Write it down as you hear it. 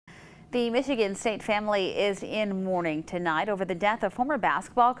The Michigan State family is in mourning tonight over the death of former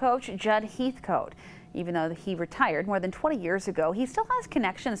basketball coach Jud Heathcote. Even though he retired more than 20 years ago, he still has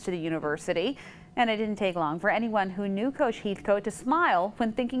connections to the university. And it didn't take long for anyone who knew Coach Heathcote to smile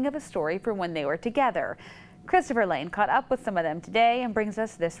when thinking of a story for when they were together. Christopher Lane caught up with some of them today and brings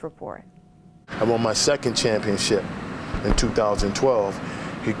us this report. I won my second championship in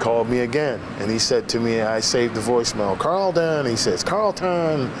 2012. He called me again and he said to me, I saved the voicemail, Carlton. He says,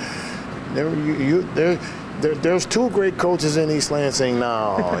 Carlton, there's two great coaches in East Lansing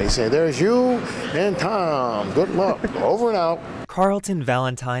now. He said, there's you and Tom. Good luck. Over and out. Carlton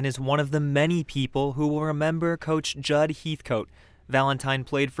Valentine is one of the many people who will remember Coach Jud Heathcote. Valentine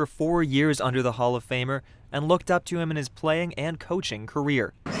played for 4 years under the Hall of Famer and looked up to him in his playing and coaching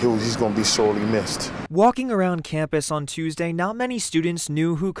career. He's going to be sorely missed. Walking around campus on Tuesday, not many students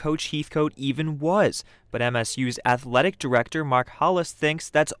knew who Coach Heathcote even was. But MSU's athletic director, Mark Hollis, thinks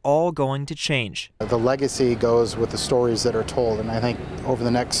that's all going to change. The legacy goes with the stories that are told, and I think over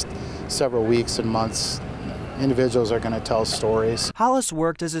the next several weeks and months, individuals are going to tell stories. Hollis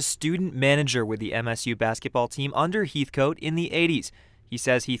worked as a student manager with the MSU basketball team under Heathcote in the 80s. He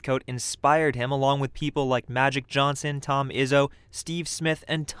says Heathcote inspired him along with people like Magic Johnson, Tom Izzo, Steve Smith,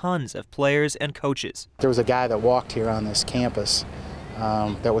 and tons of players and coaches. There was a guy that walked here on this campus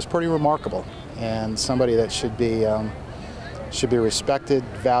that was pretty remarkable, and somebody that should be respected,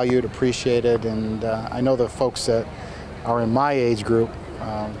 valued, appreciated, and I know the folks that are in my age group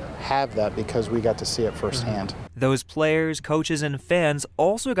have that because we got to see it firsthand. Those players, coaches, and fans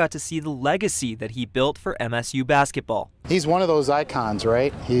also got to see the legacy that he built for MSU basketball. He's one of those icons,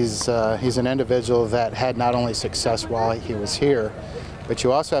 right? He's an individual that had not only success while he was here, but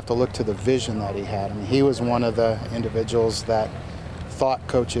you also have to look to the vision that he had. I mean, he was one of the individuals that thought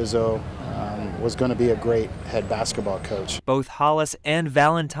Coach Izzo was going to be a great head basketball coach. Both Hollis and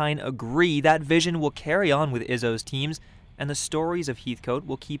Valentine agree that vision will carry on with Izzo's teams, and the stories of Heathcote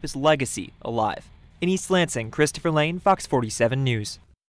will keep his legacy alive. In East Lansing, Christopher Lane, Fox 47 News.